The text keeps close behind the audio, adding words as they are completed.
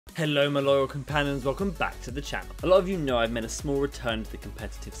Hello my loyal companions, welcome back to the channel. A lot of you know I've made a small return to the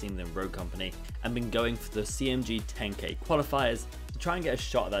competitive scene in Rogue Company and been going for the CMG 10k qualifiers to try and get a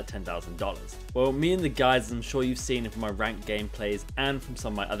shot at that $10,000. Well, me and the guys, as I'm sure you've seen from my ranked gameplays and from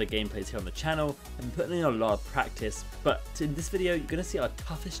some of my other gameplays here on the channel, have been putting in a lot of practice, but in this video you're going to see our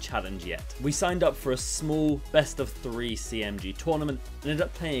toughest challenge yet. We signed up for a small best of 3 CMG tournament and ended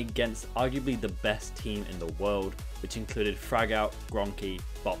up playing against arguably the best team in the world, which included Fragout, Gronky,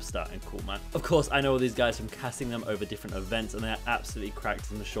 Bopsterr and KuhlMatt. Of course, I know all these guys from casting them over different events and they're absolutely cracked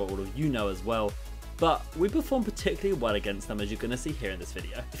in the short order, you know as well. But we performed particularly well against them, as you're going to see here in this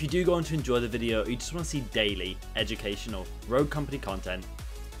video. If you do go on to enjoy the video, or you just want to see daily, educational, Rogue Company content,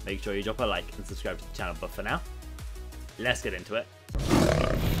 make sure you drop a like and subscribe to the channel. But for now, let's get into it.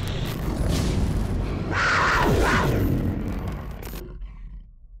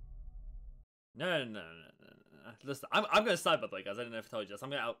 No. Listen, I'm going to snipe, by the way, guys. I didn't know if I told you this. I'm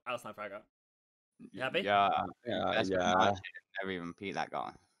going to out-snipe Fragout. You happy? Yeah. Never even repeat that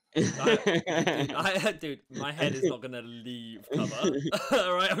guy. Dude, my head is not going to leave cover.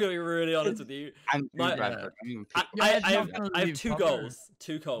 Alright, I'm going to be really honest with you. I have two goals.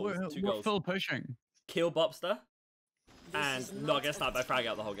 Two goals. Full pushing. Kill Bopsterr and not get sniped by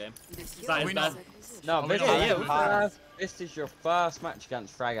Fragout the whole game. No, this is your first match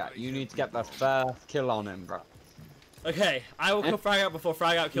against Fragout. You need to get the first kill on him, bro. Okay, I will kill Fragout before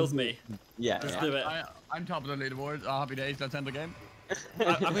Fragout kills me. Yeah, let's do it. I'm top of the leaderboard. Happy days. Let's end the game.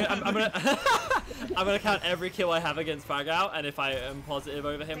 I'm gonna count every kill I have against Fragout, and if I am positive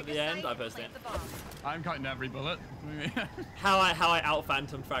over him at the end, I post it. I'm counting every bullet. how I out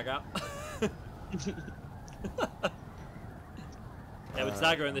phantom Fragout. Yeah, we're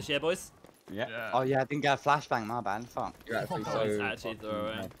staggering this year, boys. Yeah. Oh yeah, I didn't get a flashbang. My bad. Fuck. You're actually throw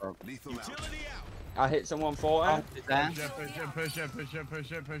away. I hit someone for it. Push it.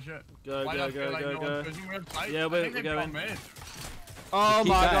 Go. Yeah, we're going. Oh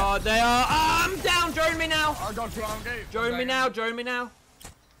my god, they are. I'm down. Drone me now. I got Gronky. Drone me now. Drone me now.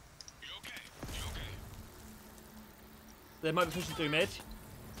 They might be pushing through mid.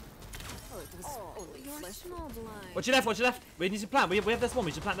 Watch your left. Watch your left. We need to plant. We have this one.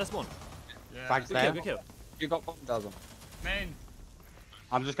 We should plant this one. Yeah. Good kill. You got one dozen. Main.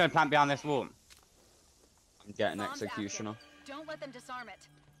 I'm just going to plant behind this wall. I'm getting executioner. Don't let them disarm it.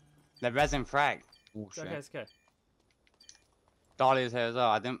 They're resin frag. Oh shit. Okay, it's okay. Dolly's here as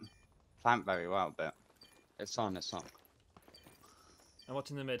well. I didn't plant very well, but it's on. I'm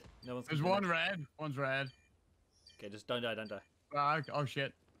watching the mid. No one's. There's one red. One's red. Okay, just don't die. Oh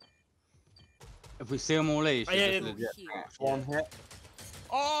shit. If we see them all these, one hit.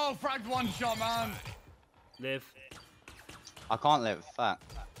 Oh, fragged one shot, man. Live. I can't live. Fuck.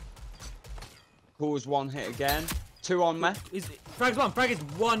 Pulls one hit again. 2 on me. Frag's one. Frag is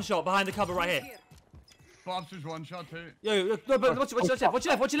one shot behind the cover right here. Bobster's one shot too. Yo, no, but watch your left. Watch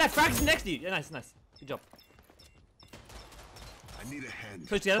your left. Frag's next to you. Yeah, nice. Good job. I need a hand.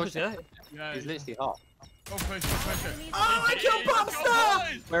 Push together. Yeah, He's literally hot. Oh, push it. Oh, I killed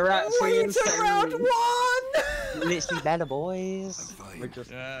Bopsterr! We're actually in round 1! Literally better, boys. We're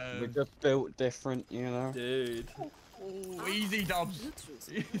just built different, you know. Dude. Oh, easy dubs.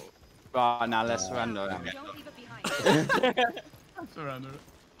 Right, now let's surrender. Don't leave it behind. Surrender it.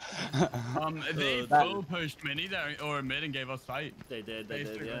 They full pushed mini there, or mid, and gave us sight. They did,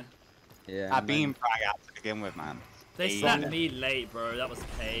 yeah. Yeah. I beam frag out to begin with, man. They slapped me late, bro. That was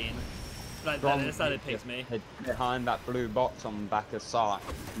pain. Like, they decided to pick me. Behind that blue box on the back of site,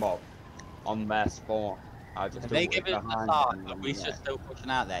 Bob, on their spawn. They give it the start, but we should still pushing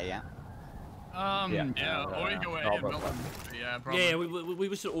out there, yeah? Yeah, or you go away. Yeah, probably. Yeah,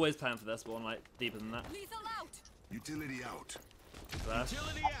 we should always plan for this one, like, deeper than that. Lethal out. Utility out. Flash.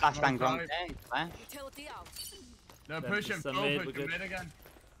 Flashbang Gronky. Flash. Utility out. They're pushing. Some Full mid, push we're mid again.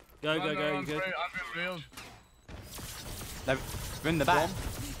 Go, you good. I'm real. They're in the back.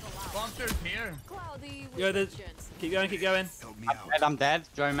 Bopster's here. Cloudy. Yo, keep going. Help me out. I'm dead.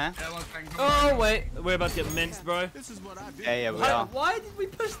 Join man. Yeah, one's banging. Oh, wait. We're about to get minced, bro. This is what I did. Yeah, we are. Why did we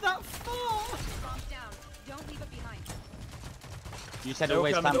push that far? Calm down. Don't leave it behind. You said They're all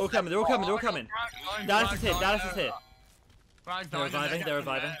always coming. They're all coming. Dallas is here. They're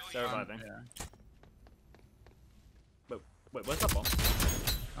reviving. Wait, where's that bomb?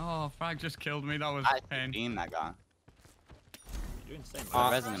 Oh, Frag just killed me. That was pain. Beam that guy. You're insane.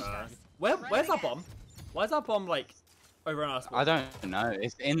 Resonance. Where's that bomb? Why is that bomb like over on our spawn? I don't know.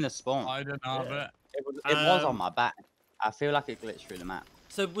 It's in the spawn. I don't know, but It was on my back. I feel like it glitched through the map.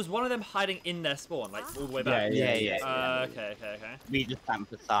 So was one of them hiding in their spawn, like all the way back? Yeah. Okay. We just plan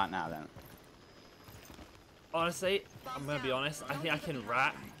to start now then. Honestly, I'm gonna be honest. I think I can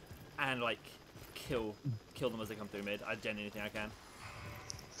rat and like kill them as they come through mid. I genuinely think I can.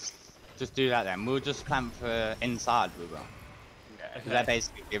 Just do that then. We'll just camp for inside, we will. Okay. They're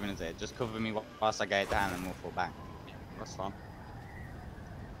basically giving us it. Just cover me whilst I get it down and we'll fall back. That's fine.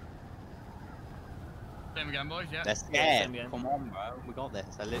 Same again, boys, yeah. They're same scared. again. Come on, bro. We got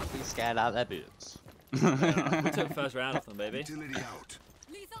this. They're literally scared out their boots. Yeah, we took first round off them, baby. Utility out.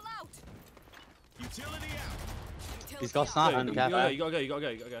 Lethal out. Utility out. He's got Go, sniper. you Be gotta go, careful. you gotta go, you gotta go,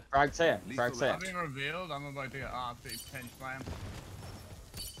 you gotta go. Frag's here. Lethal Frag's here. out. I've been revealed. I'm about to get absolutely pinched by him.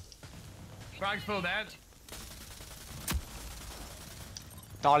 Frag's full dead.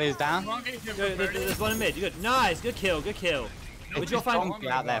 Dolly is down. Gronky, give Go, him 30. there's one in mid. You good? Nice, good kill, good kill. We just find. Gronky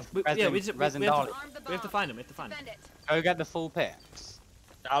out there. Yeah, we Resin have Dolly. to, Arm the we have to bomb. find him. We have to find him. Defend it. Go get the full pits.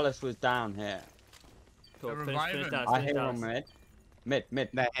 Dallas was down here. Cool. They're Finish reviving. down. I Finish hear down. him mid. Mid.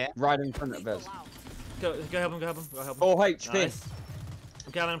 They're here. Right in front of us. Lethal out. Go help him. Go help him. Go help him. 4 HP. Nice.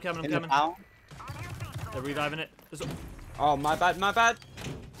 I'm coming. I'm coming. I'm In the coming. town. They're reviving it. Oh, my bad, my bad.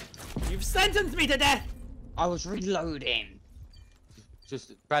 You've sentenced me to death. I was reloading.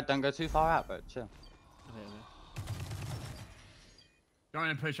 Just, Brad, don't go too far out, but chill.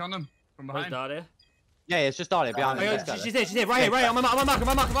 Going to push on them from Where's behind. Dardia? Yeah, it's just Dolly behind Oh, me. yeah, Let's go, she's here, right here, right here. On my mark, on my mark, on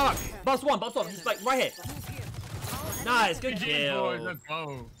my mark, on my mark. Boss one. He's like right here. Nice, good GG, boys, kill. let's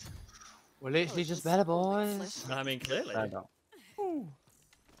go. We're literally just better, boys. I mean, clearly. There you go.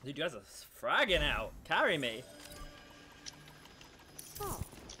 Dude, you guys are fragging out. Carry me. Oh,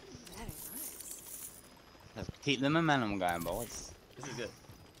 very nice. Let's keep the momentum going, boys. This is good.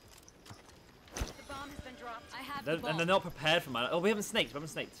 The bomb has been dropped. I have They're, the bomb. and they're not prepared for my. Oh, we haven't snaked. We haven't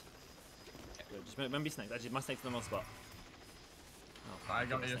snaked. Good, just remember your snakes. Actually, my snake's in the wrong spot. Oh, I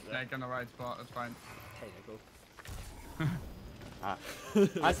got my your snake there. snake in the right spot, that's fine. Okay, cool. I This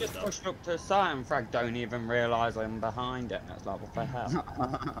is just dumb. pushed up to the side and Frag don't even realise I'm behind it. And it's like, what the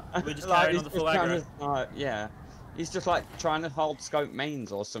hell? We're just Like, carrying he's on the full just trying aggro. to, yeah. He's just like trying to hold scope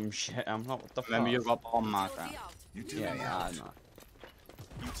mains or some shit. I'm not, what the Remember, fuck? you've got bomb marker. Utility out. Utility Yeah, yeah, I out. know.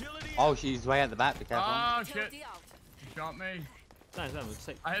 Utility Oh, she's way at the back. Be careful. Oh shit, Utility out. he shot me. Nice, we'll just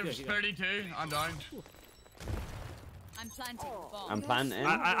take. I hit yeah, him keep going. 32, I'm down. I'm planting the bomb. I'm planting.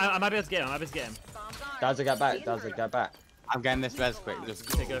 I might be able to get him. Bomb's armed. Does it get back? See Does you it get back? I'm getting this res quick. Just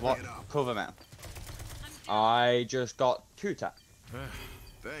what? Cover me. I just got 2 tap.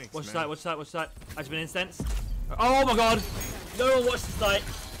 Thanks, Watch man. sight, watch sight, watch sight. I've been incensed. Oh my god! No one watched the sight.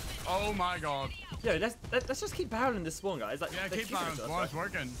 Oh my god. Yo, let's just keep barreling this spawn, guys. Like, Yeah, they're keep keeping it balanced, to us, boy, right? it's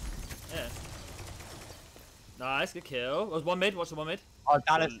working. Yeah. Nice, good kill. There's one mid. Watch the one mid. Oh,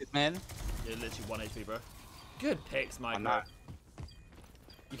 Dallas is mid. You're literally 1 HP, bro. Good picks, I Mike. know.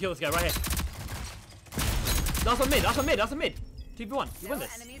 You kill this guy right here. That's one mid. That's one mid. That's one mid. 2v1. You win No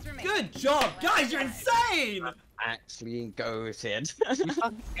this. enemies remaining. Good job, guys. You're insane. Actually goated. You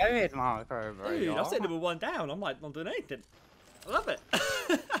fucking scared, Marco, bro. Dude, I'm sitting with 1 down. I'm like not doing anything. I love it.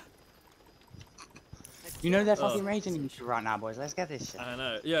 You know they're fucking raging at you right now, boys. Let's get this shit. I don't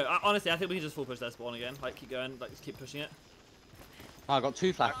know. Yeah, honestly, I think we can just full push that spawn again. Like, keep going. Like, just keep pushing it. Oh, I got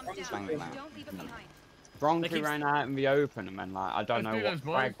 2 flash Bomb's bombs down. banging now. Don't leave it behind. They Gronky keep- ran out in the open and then like, I don't Let's know do what this,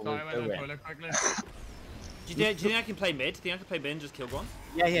 boys. Frag Sorry, was I went to the doing. toilet quickly. Do you think I can play mid? Do you think I can play mid and just kill one?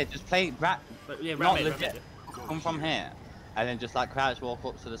 Yeah, just play rat. But yeah, Not ram mid, legit. ram mid. Come from here, and then just like crouch walk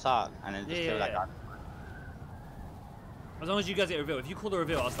up to the side, and then just Yeah, kill that yeah, guy. As long as you guys get a reveal. If you call the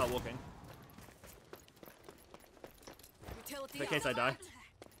reveal, I'll start walking. Utility In case I out. die.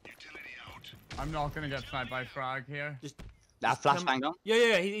 Utility out. I'm not gonna get sniped by Frag here. That flashbang on.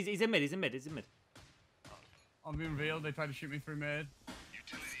 Yeah. He's in mid. He's in mid. He's in mid. I'm being revealed, they tried to shoot me through mid.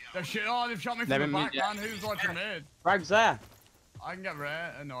 They're shit. Oh, they've shot me They're from the in back, mid, yeah. man. Who's watching mid? Frag's there. I can get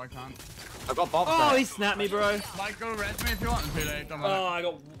red. No, I can't. I got Bopsterr. Oh, he snapped me, bro. Mike, go red me if you want. Too late. Don't Oh, matter. I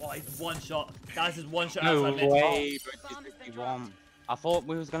got one shot. That's just one shot No outside mid. way, bro. Bomb has been 51. I thought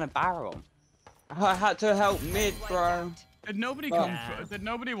we was gonna barrel. I had to help mid, bro. Did nobody Well- come? Did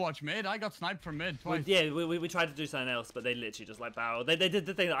nobody watch mid? I got sniped from mid Well, twice. yeah, we tried to do something else, but they literally just like barreled. They did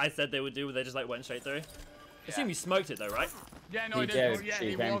the thing that I said they would do, where they just like went straight through. I assume you smoked it though, right? Yeah, no, I He did. did. Yeah, She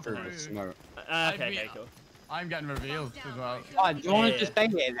he came walked through the through. smoke. Okay, cool. I'm getting revealed as well. Oh, do you want to Yeah. just stay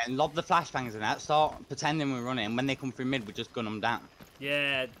here then? Lob the flashbangs and that. Start pretending we're running. And when they come through mid, we just gun them down.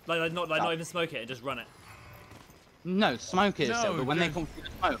 Yeah, not even smoke it and just run it. No, smoke it No, still. But when they just- come through the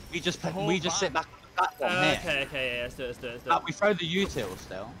smoke, whole we just sit back on the platform here. Okay, yeah, let's do it. We throw the util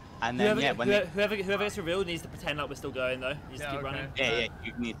still, and then Whoever, yeah, when whoever gets revealed needs to pretend like we're still going though. You just Yeah, keep okay. running. yeah,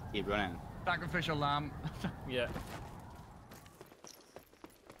 you need to keep running. Sacrificial lamb. Yeah.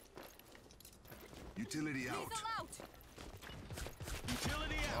 Utility out. Lethal out.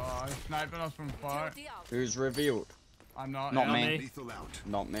 Utility Oh, out. he's sniping us from far. Utility out. Who's revealed? I'm not. Not yeah. me. Lethal out.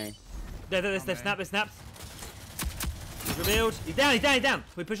 Not me. They've snapped, they snapped. He's revealed. He's down, he's down, he's down.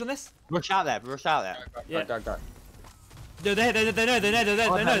 Can we push on this? Rush out there, rush out there. Yeah. Go. No, they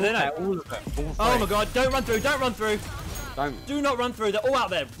know. All of them. Oh my god, don't run through, don't run through. Don't. Do not run through, they're all out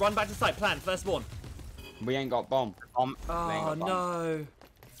there. Run back to site, plan, first one. We ain't got bomb. Oh no.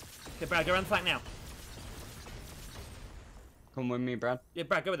 Okay, Brad, go around the flank now. Come with me, Brad. Yeah,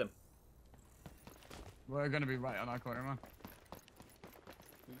 Brad, go with them. We're gonna be right on our corner, man.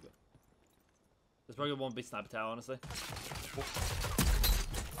 There's probably one big sniper tower, honestly.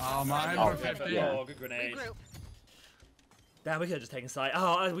 Oh man, Oh, we're 50. good grenade. Regroup. Damn, we could have just taken site.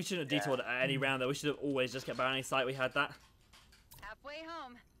 Oh, we shouldn't have detoured at any round though. We should have always just kept by any site we had that. Halfway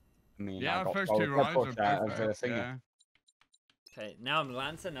home. I mean, Yeah, I our got first both. 2 I rounds pushed are out of perfect. the thing. Yeah. Okay, now I'm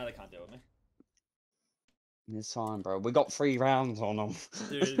Lancer, now they can't deal with me. It's fine, bro. We got 3 rounds on them.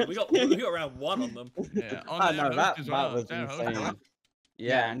 Dude, we got round 1 on them. Yeah. On I their know host that as well. was Their host insane. as well.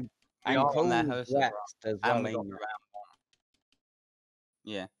 Yeah, and we are on their Cool host as West well. as well. And we got ain't the it? round 1.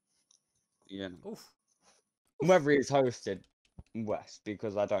 Yeah. Yeah. Oof. Whether it's hosted West,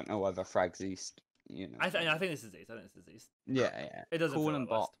 because I don't know whether Frag's East. You know. I think this is East. I think this is East. Yeah. It doesn't Cool feel and like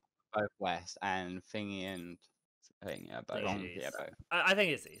Bot, West. both West, and Thingy and thing, yeah, both. Yeah, Yeah, East. both. I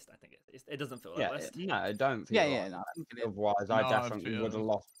think it's East. I think it's East. It doesn't feel like Yeah, West. no, I don't feel Yeah, like yeah, that. no, I think it is. Otherwise, No, I I definitely feel- would have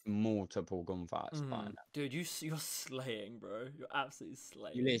lost multiple gunfights by now. Dude, you're slaying, bro. You're absolutely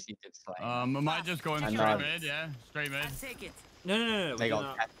slaying. You literally did slay. I might just go in I straight know. mid, yeah. Straight mid. Take it. No. They We're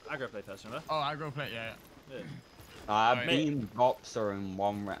got doing aggro play first, remember? Oh, aggro play, yeah. I Right. beam Bopsterr in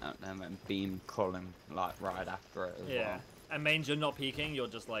one round and then beam Cullen like right after it as Yeah. well. And mains, you're not peeking. You're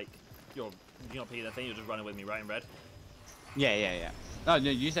just like you're not peeking that thing. You're just running with me right in red. Yeah. No,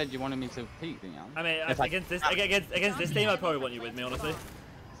 you said you wanted me to peek, didn't you? I mean, If I- against this team, I'd probably want you with me, honestly.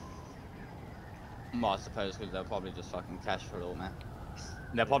 Well, I suppose because they'll probably just fucking cash for all, man.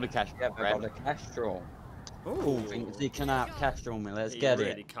 They'll probably cash Yeah, for they red. got a Castrol. Ooh. Cool thinks he can out Castrol me. Let's He get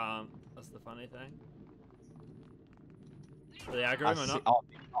really it. can't. That's the funny thing. Are they aggro I him or see- not? Oh,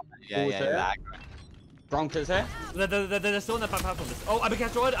 yeah, Cool yeah, here. yeah. Bronca's here. They're still on the platform. Oh, I'm a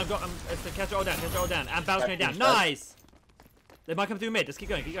catch roll. It's the catch roll down. And bounce me down. Catch Nice. They might come through mid. Just keep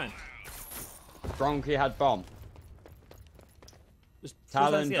going. Bronky had bomb. Just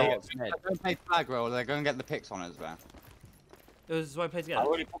Talon together. dots mid. They're going to play flag roll, they're going to get the picks on us, man. This is why we play I together.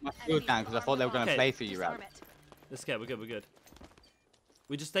 already put my shield down because I thought they were going to Okay. play for you, Disarm Rad. it. Let's go. We're good.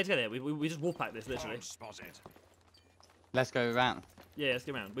 We just stay together. We just wolf pack this literally. Spotted. Let's go around. Yeah, let's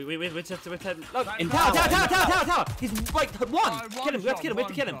get around. We're just look. In Tower. He's right. One. Oh, Kill him. We have to kill him. We have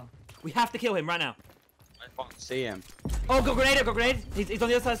to kill him. shot. We have to kill him right now. I can't see him. Oh, got grenade. He's on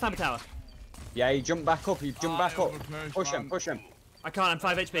the other side of sniper tower. Yeah, he jumped back up. He jumped back up. overpushed, Push him. man. Push him. I can't. I'm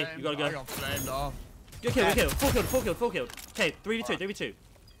 5 HP. You gotta I go. got flamed off. Good kill. Full kill. Okay, 3v2.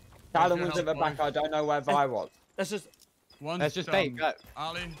 Talon your was at the help, back. I don't know where Vi was. Let's just One's Let's just bait, go.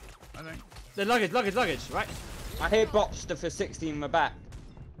 Ali, I think. the luggage, right? I hear Bopsterr for 60 in the back.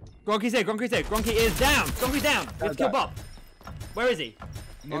 Gronky's here. Gronky is down. Gronky's down. Let's kill Bop. Where is he?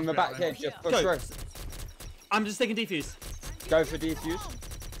 In the back here, just push Go. through. I'm just taking defuse. Go for defuse.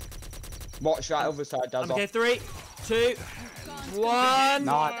 Watch that other side does Okay, off. 3, 2, 1.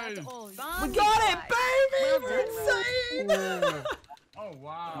 Nice. We got it, baby! We're insane! Oh,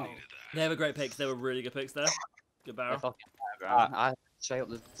 wow. They were great picks. They were really good picks there. Good They're barrel. fucking bad, bro. I straight up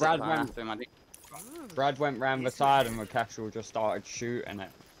the Brad zip line went- after him, I think. Brad went round the side and the Castrol just started shooting it.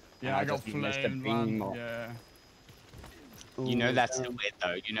 Yeah, I got just missed a flamed, beam man. off. Yeah. You know that's weird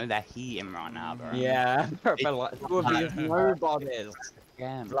though. You know they're heating right now, bro. Yeah, but like, two of these nobodies.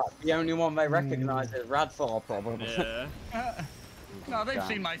 Yeah. Like, the only one they recognise is Radthar, probably. Yeah. No, they've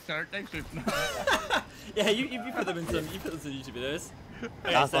seen my cert. They've seen. Yeah, you put them in some YouTube videos. Okay,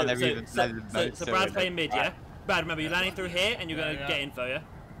 That's why they're even so most Brad's so playing mid, yeah? Brad, remember, you're landing through here and you're gonna Yeah. get info, yeah?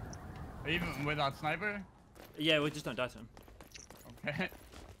 Even without sniper. Yeah, we just don't die to him. Okay.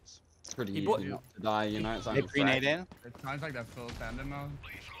 It's pretty He easy bought- not to die, you know. It's They only grenade Fred. in. It sounds like they're full standing now.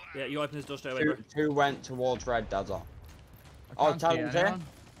 Yeah, you open this door straight away, bro. Two went towards Red Desert. I Oh, can't see Talon's here? anyone.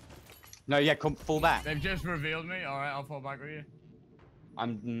 No, yeah, come fall back. They've just revealed me. All right, I'll fall back with you.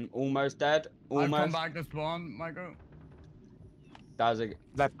 I'm almost dead. I'll come Almost. back to spawn, Michael. There's a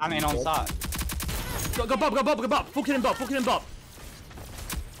They're planning on side. Got Bob. Full killing Bob.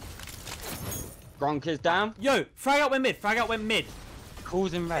 Gronky's down. Yo, Fragout went mid.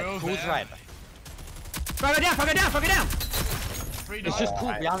 Cool's in red. Cool's Cool's there. red. Frag it down. 3 It's dots. just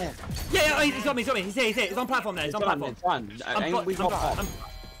cool behind it. Yeah, he's got me. He's here. He's on platform there. He's on platform. It's fine. Ain't we got Bob?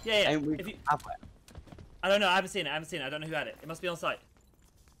 Yeah. Ain't we If you, Halfway. I don't know. I haven't seen it. I don't know who had it. It must be on site.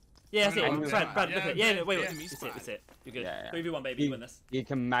 Yeah, that's Oh, it. Brad, yeah, look at it. Yeah, no, wait, yeah, we see it. You're good. Yeah, yeah. 3v1, baby, you win this. You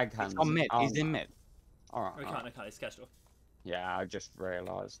can mag hands. He's on mid. He's in mid. Alright. I can't, it's casual. Yeah, I just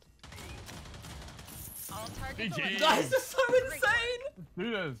realised. All targets GG. Guys, this is so insane!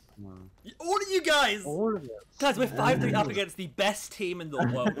 Do this. All of you guys! All of it. Guys, we're 5-3 up against the best team in the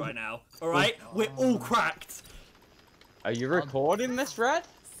world right now. Alright? We're all cracked. Are you recording this, Red?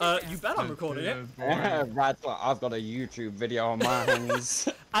 You bet I'm recording it. Radthar, I've got a YouTube video on my hands.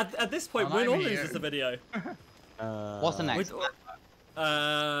 At this point, And win or I'm lose here. is the video. What's the next?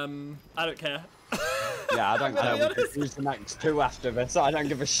 I don't care. Yeah, I don't I'm gonna care. be We can use the next 2 after this. I don't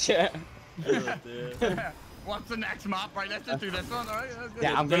give a shit. Oh, dear. What's the next map? Right, let's just do this one, alright?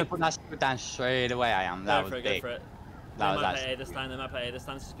 Yeah, I'm gonna put that shit down straight away. I am. That Go was for it, big. go for it. That They was might play actually. A this time, they might play A this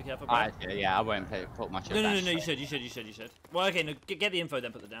time, so just be careful, bro. Alright, yeah, I won't put my shit No, down. you should. Well, okay, no, get the info,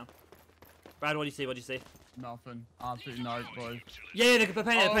 then put it down. Brad, what do you see? Nothing. Absolutely no, boys. Yeah, they're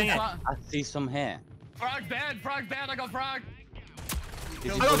playing A. I see some here. Frag's dead, I got frag! I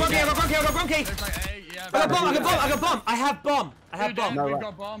got Gronky! There's like A, yeah. I got bomb! I have bomb! Two dead, No we've way.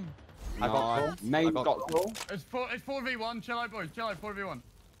 got bomb. I got Nice. call. Main I got got call. call. It's 4v1, chill out, boys, chill out, 4v1.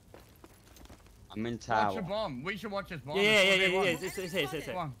 I'm in Watch tower. your bomb, we should watch this bomb. Yeah, It's 4v1. it's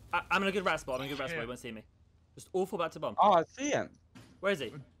here. Oh. I'm in a good rat spot, he won't see me. Just all fall back to bomb. Oh, I see him. Where is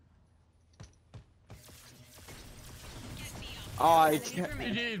he? Oh,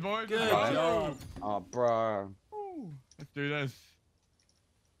 GG's, boys. Good Let's go. job. Oh, bro. Let's do this.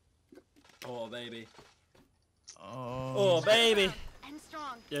 Oh, baby. Oh. Oh, baby. and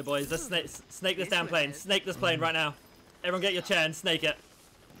strong. Yeah, boys, let's snake this damn plane. Snake this plane right now. Everyone get your chair and snake it.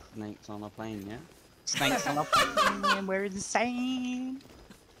 Snakes on a plane, yeah? Snakes on a plane. We're insane.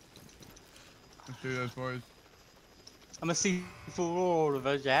 Let's do this, boys. I'm gonna see for all of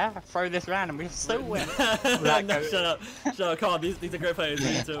us, yeah? Throw this round and we'll still win. No, shut up. Come on, these are great players. We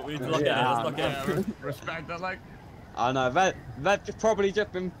need to lock in. Let's lock Yeah, in. respect that, like. I know, they've probably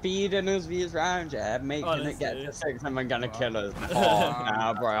just been feeding us these rounds, yeah? Making it get to 6 and we're gonna kill us. Oh,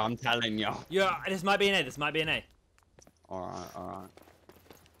 nah, bro, I'm telling you. Yeah, this might be an A. Alright.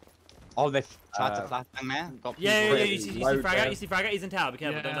 Oh, they tried to flash bang there. Got Yeah, people you see Fragout? He's in tower. Be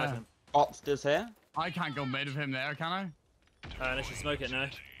careful, don't die to him. Bopster's here. I can't go mid of him there, can I? Unless you smoke it, no.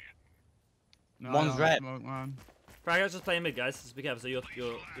 No, One's I don't red. Smoke, man. Fragout's just playing mid, guys. Just be careful. So you're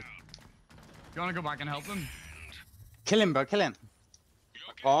You wanna go back and help him? Kill him, bro. Kill him.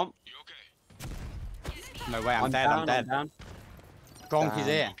 Bomb. No way. I'm dead. I'm dead. down. Gronky's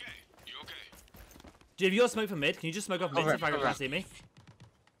here. Dude, have you got smoke from mid? Can you just smoke off mid so Cover it, Fragout cover can't it. see me?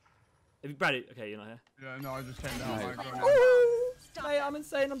 Brady, okay, you're not here. Yeah, no, I just came down. No. Like, go down. Mate, I'm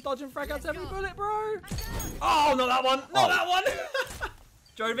insane. I'm dodging Fragout's every bullet, bro. Oh, not that one. Not that one.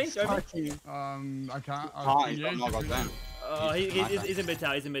 Drove me. I can't. Oh, he's got knocked down. Oh, he's in mid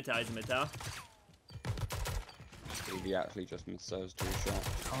tower. He's in mid tower. He actually just missed those 2 shots.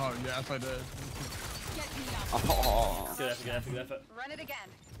 Oh, yes, I did. Get me up. Oh. Good effort. Run it again.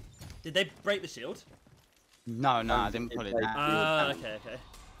 Did they break the shield? No, I didn't put it down. Okay.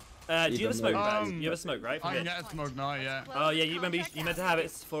 Do you have a smoke, guys? You have a smoke, right? I can get a smoke now, yeah. Oh yeah, you remember you meant to have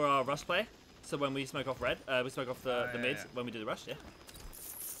it for our rush play. So when we smoke off red, we smoke off the mid yeah. when we do the rush, yeah.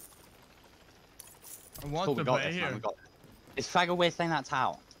 What's Cool, the we got play this, man. here? We got this. Is Fraggle staying that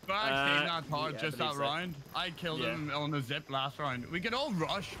tower? Frag stayed that hard yeah, I just believe that so. round. I killed him on the zip last round. We could all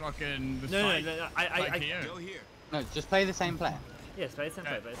rush fucking the No, site. I here. Go here. No, just play the same play. yes, play the same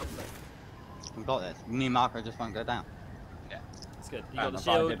play. We got this. New marker just won't go down. It's good. You And got the if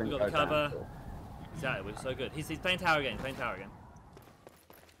I shield, didn't you got go the down, cover. cool. Exactly, we're so good. He's playing tower again.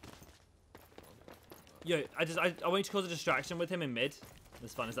 Yo, I want you to cause a distraction with him in mid.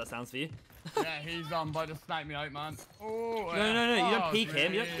 As fun as that sounds for you. Yeah, he's about to snipe me out, man. Oh, No, you don't oh, peek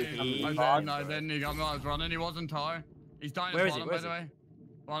him, you don't geez. peek. I didn't. He got me while I was running. He wasn't tower. He's down Where at is he? bottom, Where by is the way.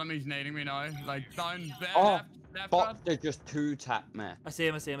 Bottom, he's nading me now. Like, down there, Oh, left. Bopster just 2-tapped me. I see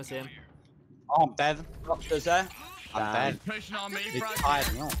him. Oh, I'm dead. Bopster's there. I'm Damn. dead. He's pushing on me, He's Frag.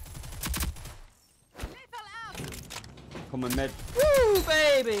 tied me up. They fell out. Coming mid. Woo,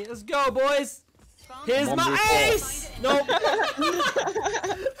 baby! Let's go, boys! Here's One my before. ace! Nope. Run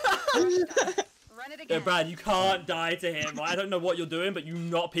it Yeah, again. Brad, you can't die to him. Right? I don't know what you're doing, but you're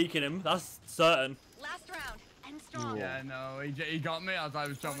not peeking him. That's certain. Last round. And strong. Yeah, no, he got me as I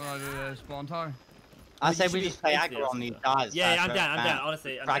was jumping out of the spawn tower. I you say should we be just play instantly aggro on these awesome. guys. Yeah, first, I'm down. bam.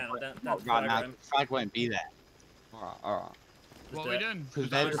 Honestly, I'm Frag down. won't- Down not right now. him. Frag won't be there. Alright. What do we it. doing? Because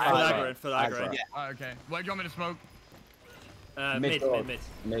Just they're aggro? just Full like- aggro, full aggro. Yeah. Oh, okay. Where do you want me to smoke? Mid.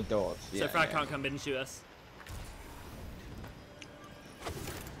 Mid doors. So Yeah, Frag yeah. can't come in and shoot us.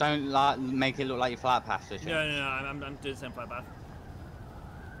 Don't like make it look like you flat past us. No, I'm doing the same flight path.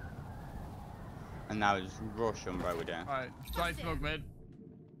 And now it's rush on, bro. We're doing. Alright, try smoke mid.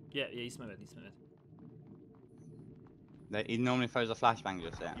 Yeah, you smell it, you smell it. He normally throws a flashbang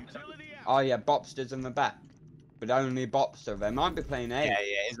just there. Oh yeah, Bopster's in the back. But only Bopsterr. They might be playing A. Yeah,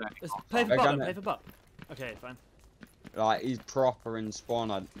 isn't it? Let's play for They're bot, gonna- play for bot. Okay, fine. Like, he's proper in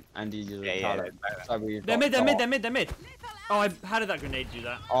spawn and he's a talent. So we've They're got mid, they're mid, Dot. they're mid, they're mid. Oh, how did that grenade do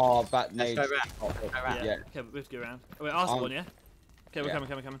that? Oh, that nade. go round. Yeah. Yeah. Okay, we have to go around. Oh, wait, ask one, yeah? Okay, we're yeah.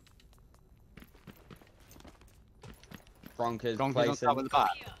 coming. Gronky's Gronky's on placing. top of the back.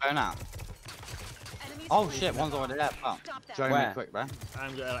 Going out. Enemies Oh close. shit, one's already there. Oh. Stop that. Join me Where? quick, bro.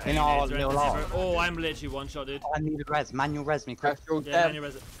 I'm In our little arm. Oh, I'm literally one shot, dude. I need a res. Manual res me quick. Crystal Yeah, dead. manual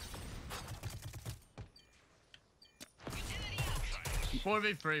res it.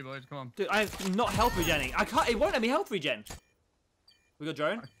 4v3, boys, come on. Dude, I'm not health regenning. I can't. It won't let me health regen. We got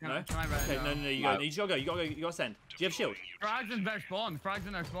drone? Can No. I try right Okay, now? no. You gotta go. You gotta send. Do you have shield? Frags in their spawn. Frags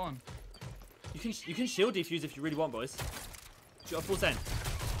in their spawn. You can shield defuse if you really want, boys. Shoot a full send.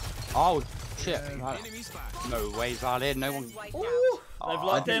 Oh shit. Enemy spot. No way, valid. No one. Wiped Ooh, out. they've I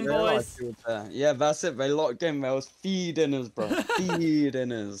locked didn't in, realise boys. he was there. Yeah, that's it. They locked in. They was feeding us, bro.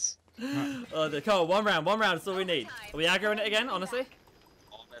 Feeding us. Oh, come on, one round. That's all we need. Are we aggroing it again? Honestly,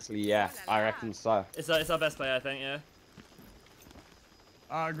 Honestly, yeah, I reckon so. it's our best player, I think. Yeah.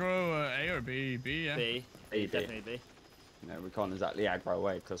 Go A or B. B, yeah. B. B. Definitely B. No, we can't exactly aggro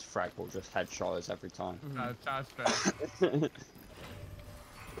away because Frag will just headshot us every time. That's fair.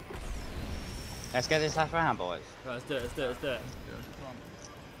 Let's get this last round, boys. Right, let's do it. Yeah, come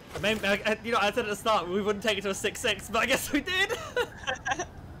on. Maybe, you know, I said at the start we wouldn't take it to a 6-6, but I guess we did.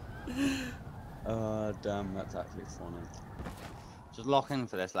 Damn, that's actually funny. Just lock in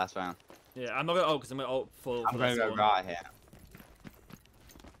for this last round. Yeah, I'm not gonna ult because I'm gonna ult for I'm gonna this go one. right here.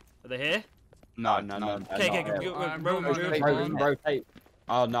 Are they here? No. Okay, Rotate.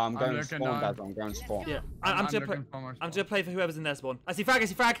 Oh no, I'm going looking spawn, down. guys. I'm going spawn. Yeah, I'm just looking for more I'm spawn. just gonna play for whoever's in their spawn. I see frag.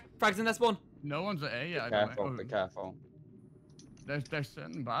 Frag's in their spawn. No one's at A yet. Careful, be careful. They're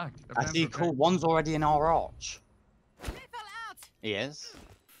sitting back. They're I playing see. for Cool. B. One's already in our arch. They fell out. He is.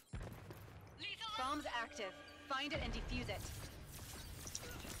 Bomb's active. Find it and defuse it.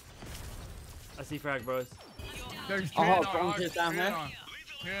 I see frag, bros. There's two Oh, in our Gronky's arch, down two here. in our-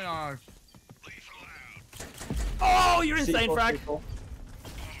 two in our arch. Oh, you're insane, C4, frag. C4.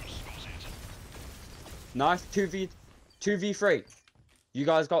 Nice, 2v3. You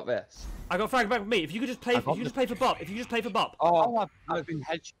guys got this. I got frag back with me. If you could just play, I got play for Bop. If you just play for Bop. Oh, I've been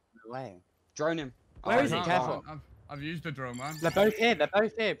headshot away. drone him. Where Oh, is he? no. Careful. I've used the drone, man. They're both here.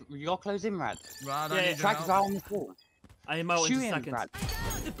 You got close in, Rad. Rad, Yeah, I yeah. need your Frag's help. right on the floor. I am out Shoot into him, seconds. Brad.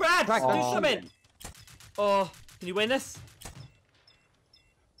 Brad, Frag, do don't something. shoot him. Oh, can you win this?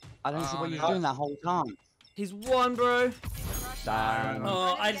 I don't see what Oh, you're no. doing that whole time. He's won, bro. Damn.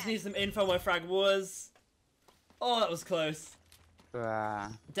 Oh, I just need some info where frag was. Oh, that was close.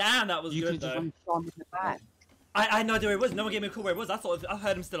 Bruh. Damn, that was You good could just though. run shot him in the back. I had no idea where it was. No one gave me a call where it was. I thought I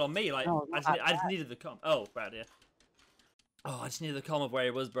heard him still on me. Like No, I just needed the com. Oh, Brad, yeah. Oh, I just needed the com of where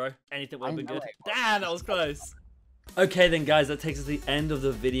he was, bro. Anything would have been I know good. it was. Damn, that was close. Okay then guys, that takes us to the end of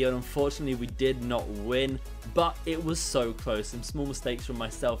the video, and unfortunately we did not win, but it was so close. Some small mistakes from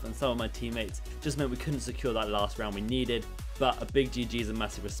myself and some of my teammates just meant we couldn't secure that last round we needed, but a big GG's and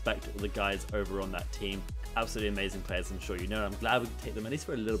massive respect to all the guys over on that team. Absolutely amazing players, I'm sure you know, and I'm glad we could take them at least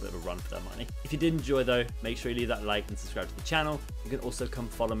for a little bit of a run for their money. If you did enjoy though, make sure you leave that like and subscribe to the channel. You can also come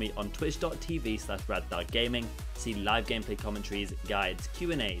follow me on twitch.tv/RADTHARGAMING, see live gameplay commentaries, guides,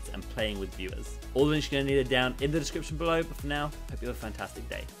 Q&As, and playing with viewers. All the links you're going to need are down in the description below, but for now, hope you have a fantastic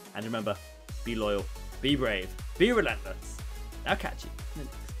day. And remember, be loyal, be brave, be relentless. I'll catch you in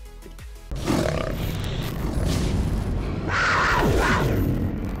the next video.